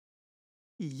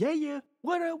Yeah.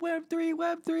 What up, Web3,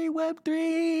 Web3,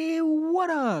 Web3?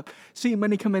 What up? See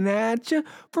money coming at ya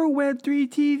for Web3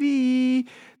 TV.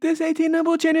 This 18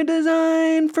 number channel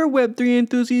designed for Web3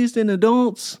 enthusiasts and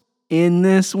adults. In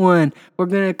this one, we're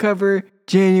gonna cover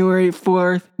January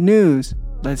 4th news.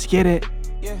 Let's get it.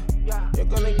 Yeah, you're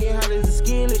gonna get hot as a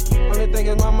skillet. Only thing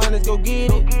in my mind is go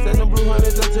get it. Send them blue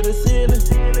hunters up to the ceiling.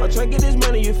 I'm trying to get this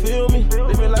money, you feel me?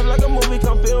 Living life like a movie,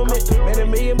 come film it. Made $1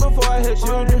 million before I had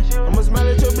children. I'ma smile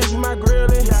at your bitch with my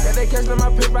grilling. Got that cash in my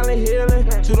pit, finally healing.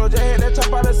 Two J had that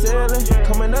top out of ceiling.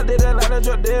 Coming up, did a lot of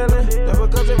drug dealing. Never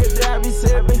cause every day I be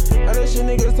sipping. All that shit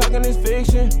niggas talking is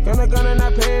fiction. Gonna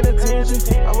not paying attention.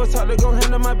 I was taught to go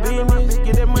handle my business.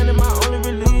 Get that money, my only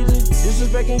religion.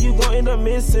 Disrespecting you gon' end up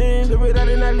missing. Clear it out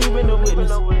and not leaving no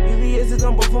witness. BBS is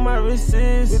on both of my wrists.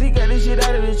 Really got this shit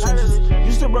out of the trenches.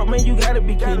 You still broke, man, you gotta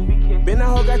be kidding. Been a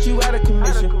hoe, got you out of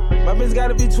commission. My bitch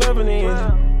gotta be 12 in the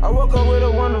engine. I woke up with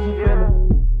a wonderful feeling.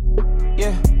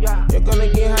 Yeah, you're gonna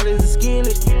get hot as a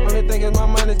skillet. Only thing in my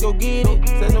mind is go get it.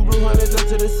 Send them blue hunters up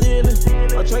to the ceiling.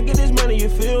 I'm trying to get this money, you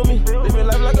feel me? Living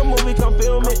life like a movie, come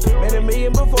film it. Made $1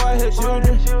 million before I had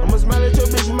children. I'ma smile at your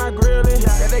bitch with my grilling.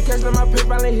 Got that cash in my pit,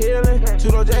 finally healing.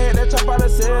 Two J had that top out of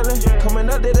ceiling. Coming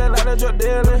up, did a lot of drug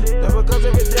dealing. Never cause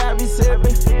every day I be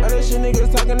sipping. All that shit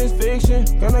niggas talking is fiction.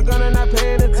 Gonna not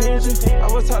paying attention. I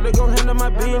was taught to go handle my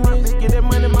business. Get that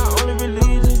money, my only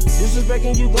religion.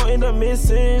 Disrespecting you gon' end up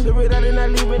missing. Clear it out and not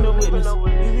leaving no witness.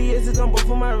 BBS is on both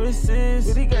of my wrists.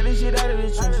 Really got this shit out of the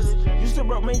trenches. You still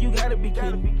broke, man, you gotta be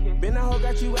kidding. Been a hoe,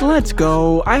 got you out. Let's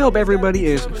go. I hope everybody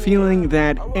is feeling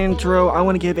that intro. I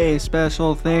want to give a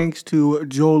special thanks to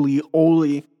Jolie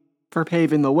Oli for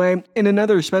paving the way, and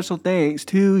another special thanks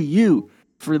to you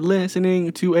for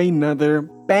listening to another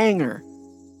banger.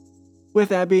 With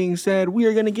that being said, we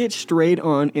are going to get straight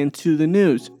on into the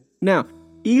news. Now,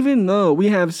 even though we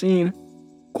have seen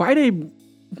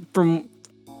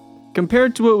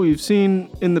compared to what we've seen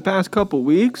in the past couple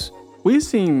weeks, we've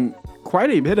seen quite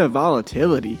a bit of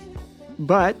volatility.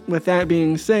 But with that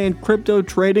being said, crypto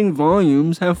trading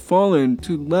volumes have fallen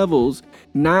to levels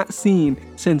not seen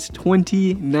since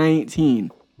 2019.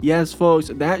 Yes, folks,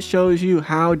 that shows you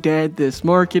how dead this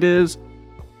market is.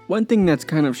 One thing that's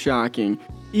kind of shocking,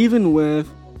 even with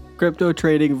crypto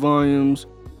trading volumes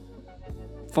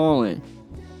falling,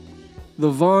 the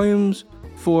volumes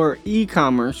for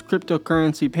e-commerce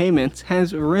cryptocurrency payments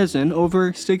has risen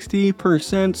over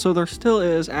 60%, so there still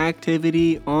is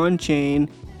activity on chain,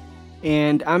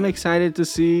 and I'm excited to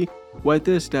see what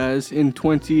this does in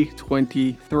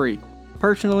 2023.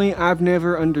 Personally, I've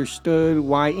never understood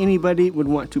why anybody would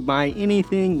want to buy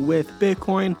anything with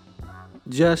Bitcoin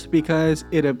just because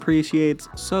it appreciates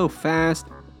so fast.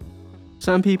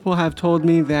 Some people have told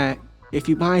me that if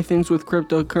you buy things with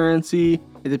cryptocurrency,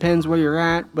 it depends where you're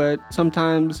at, but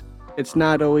sometimes it's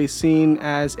not always seen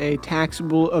as a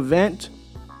taxable event.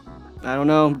 I don't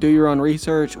know, do your own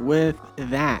research with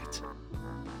that.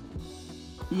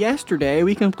 Yesterday,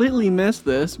 we completely missed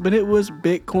this, but it was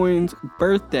Bitcoin's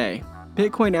birthday.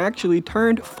 Bitcoin actually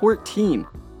turned 14.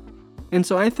 And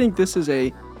so I think this is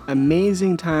an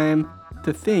amazing time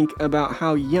to think about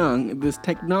how young this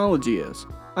technology is.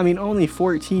 I mean, only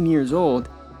 14 years old,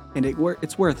 and it's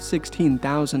worth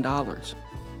 $16,000.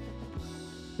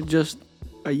 Just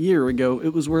a year ago,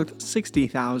 it was worth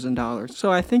 $60,000.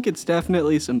 So I think it's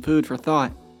definitely some food for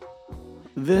thought.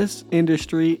 This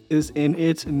industry is in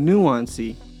its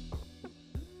nuancy.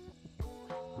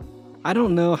 I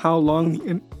don't know how long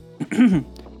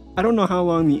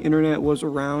the internet was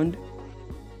around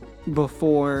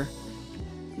before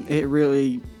it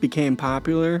really became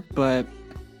popular, but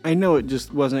I know it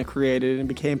just wasn't created and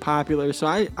became popular, so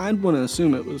I'd want to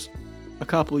assume it was a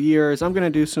couple years. I'm going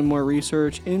to do some more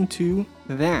research into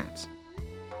that.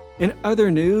 In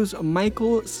other news,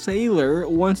 Michael Saylor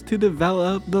wants to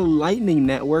develop the Lightning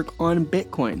Network on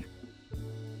Bitcoin.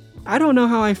 I don't know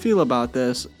how I feel about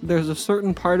this. There's a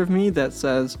certain part of me that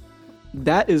says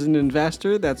that is an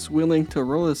investor that's willing to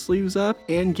roll his sleeves up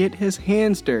and get his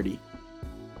hands dirty.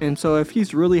 And so if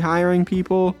he's really hiring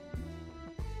people,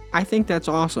 I think that's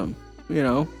awesome. You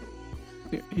know,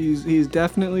 he's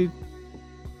definitely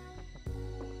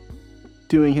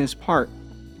doing his part.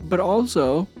 But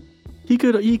also, he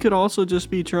could also just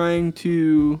be trying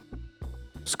to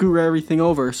screw everything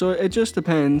over. So it just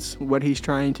depends what he's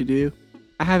trying to do.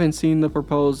 I haven't seen the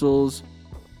proposals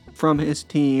from his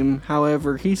team.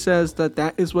 However, he says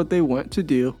that is what they want to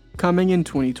do coming in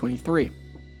 2023.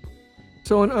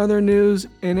 So in other news,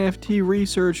 NFT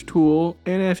research tool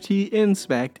NFT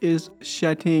Inspect is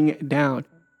shutting down.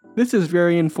 This is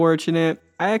very unfortunate.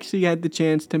 I actually had the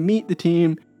chance to meet the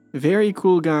team. Very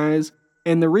cool guys.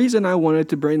 And the reason I wanted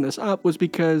to bring this up was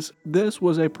because this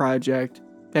was a project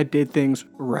that did things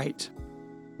right.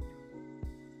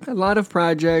 A lot of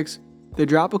projects, they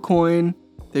drop a coin,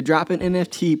 they drop an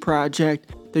NFT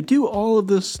project, they do all of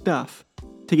this stuff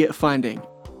to get funding.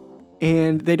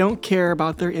 And they don't care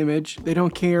about their image, they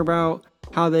don't care about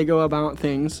how they go about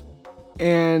things,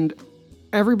 and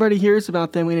everybody hears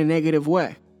about them in a negative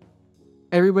way.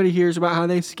 Everybody hears about how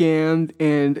they scammed,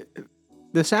 and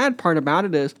the sad part about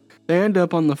it is they end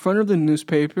up on the front of the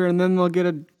newspaper and then they'll get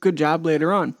a good job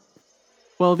later on.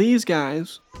 Well, these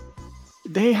guys,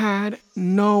 they had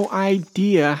no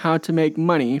idea how to make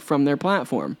money from their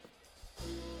platform.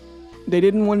 They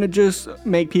didn't want to just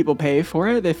make people pay for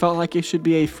it. They felt like it should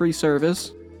be a free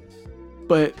service.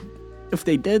 But if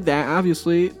they did that,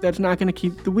 obviously, that's not going to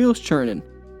keep the wheels churning.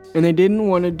 And they didn't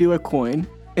want to do a coin,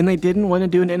 and they didn't want to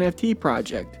do an NFT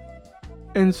project.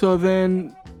 And so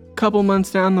then, a couple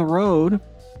months down the road,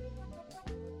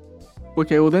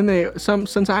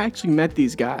 since I actually met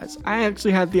these guys, I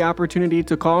actually had the opportunity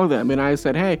to call them, and I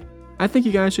said, hey, I think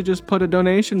you guys should just put a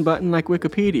donation button like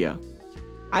Wikipedia.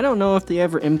 I don't know if they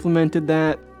ever implemented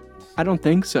that. I don't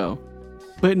think so.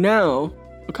 But now,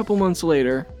 a couple months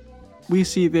later, we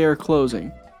see they're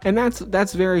closing. And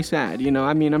that's very sad, you know.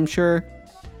 I mean, I'm sure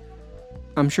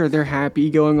they're happy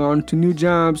going on to new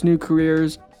jobs, new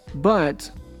careers,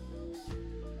 but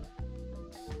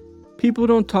people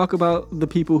don't talk about the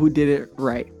people who did it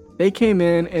right. They came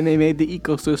in and they made the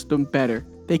ecosystem better.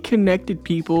 They connected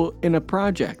people in a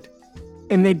project,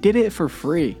 and they did it for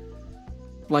free.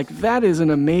 Like, that is an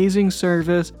amazing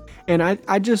service, and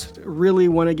I just really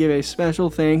want to give a special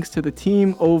thanks to the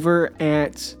team over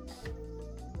at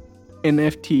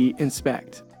NFT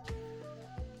Inspect.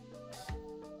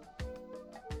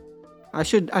 I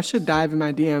should dive in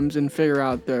my DMs and figure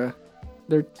out their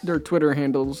Twitter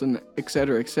handles and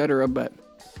etc., but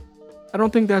I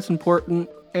don't think that's important,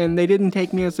 and they didn't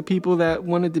take me as the people that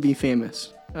wanted to be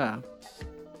famous.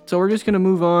 So we're just going to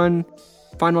move on.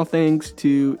 Final thanks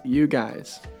to you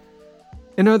guys.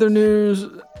 In other news,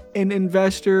 an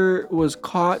investor was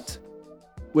caught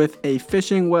with a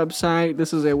phishing website.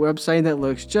 This is a website that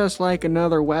looks just like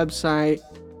another website.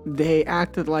 They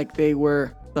acted like they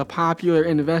were the popular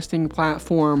investing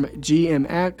platform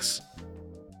GMX.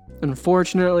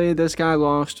 Unfortunately, this guy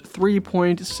lost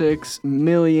 $3.6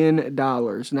 million.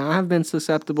 Now, I've been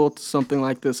susceptible to something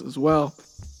like this as well.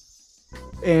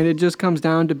 And it just comes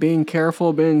down to being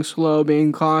careful, being slow,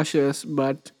 being cautious.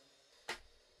 But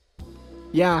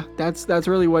yeah, that's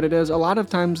really what it is. A lot of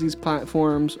times these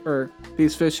platforms, or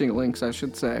these phishing links, I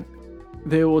should say,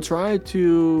 they will try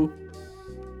to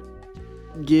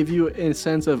give you a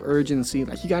sense of urgency,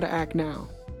 like you gotta act now.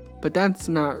 But that's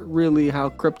not really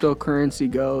how cryptocurrency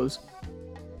goes.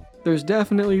 There's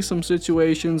definitely some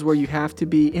situations where you have to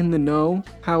be in the know.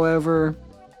 However,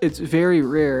 it's very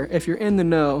rare if you're in the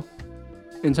know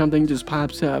and something just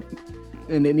pops up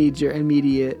and it needs your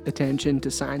immediate attention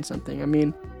to sign something. I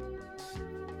mean,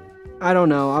 I don't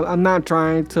know. I'm not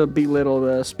trying to belittle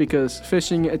this because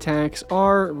phishing attacks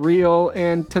are real,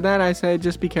 and to that I say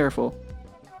just be careful.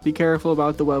 Be careful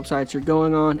about the websites you're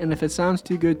going on, and if it sounds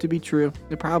too good to be true,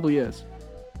 it probably is.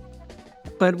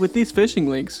 But with these phishing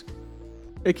links,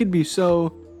 it could be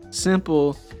so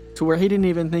simple to where he didn't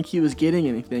even think he was getting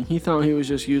anything. He thought he was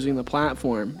just using the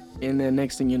platform, and then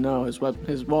next thing you know, his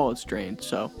wallet's drained.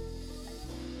 So,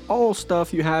 all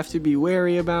stuff you have to be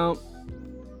wary about.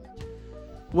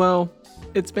 Well,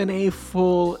 it's been a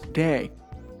full day.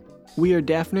 We are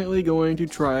definitely going to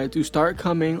try to start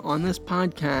coming on this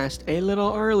podcast a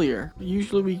little earlier.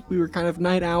 Usually we were kind of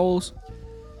night owls,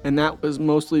 and that was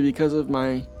mostly because of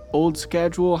my old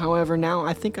schedule. However, now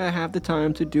I think I have the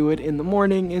time to do it in the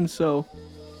morning, and so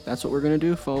that's what we're going to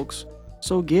do, folks.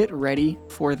 So get ready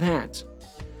for that.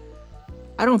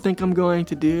 I don't think I'm going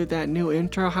to do that new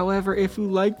intro. However, if you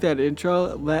like that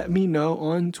intro, let me know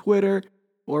on Twitter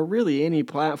or really any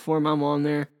platform I'm on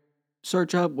there.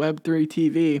 Search up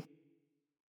Web3TV.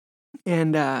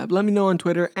 And let me know on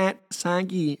Twitter at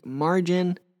Sagi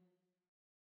Margin.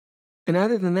 And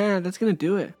other than that, that's going to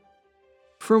do it.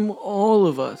 From all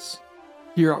of us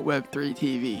here at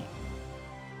Web3TV,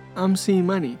 I'm C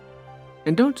Money.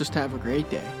 And don't just have a great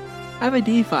day. Have a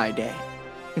DeFi day.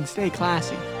 And stay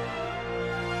classy.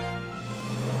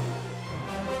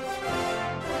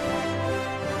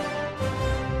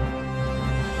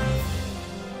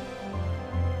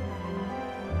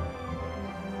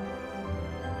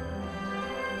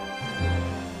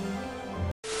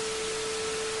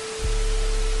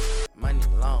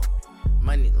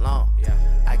 Money long,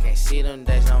 yeah. I can't see them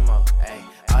days no more. Ayy,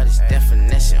 all this this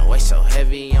definition weight so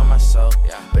heavy on my soul.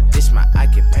 But this my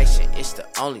occupation, it's the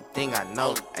only thing I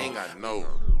know.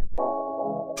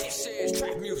 This is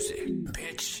trap music,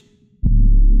 bitch.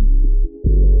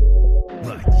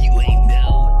 Like you ain't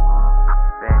know.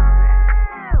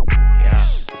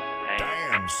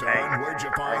 Damn, son, where'd you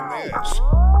find this?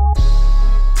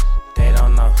 They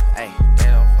don't know, ayy, they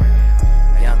don't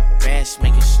fucking know. Young Bench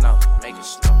making snow.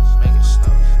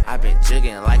 I been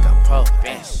jigging like a pole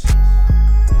bench.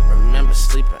 Remember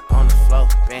sleeping on the floor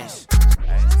bench.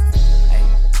 Ayy,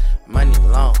 money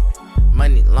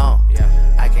long,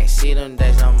 yeah. I can't see them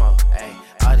days no more. Ayy,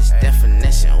 all this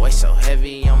definition weight so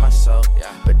heavy on my soul.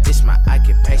 But this my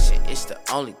occupation, it's the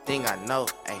only thing I know.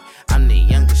 Ayy, I'm the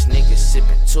youngest nigga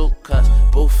sipping 2 cups,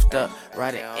 boofed up,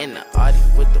 riding in the Audi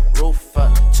with the roof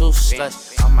up. 2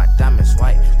 sluts, all my diamonds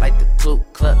white like the Ku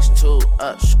Klux. 2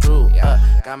 up, screw up.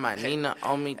 Got my Nina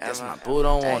on me, that's my boo,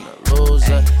 don't wanna lose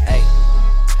her. Ayy,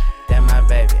 that my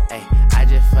baby. Ayy, I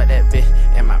just fucked that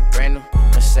bitch in my brand new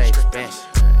Mercedes Benz.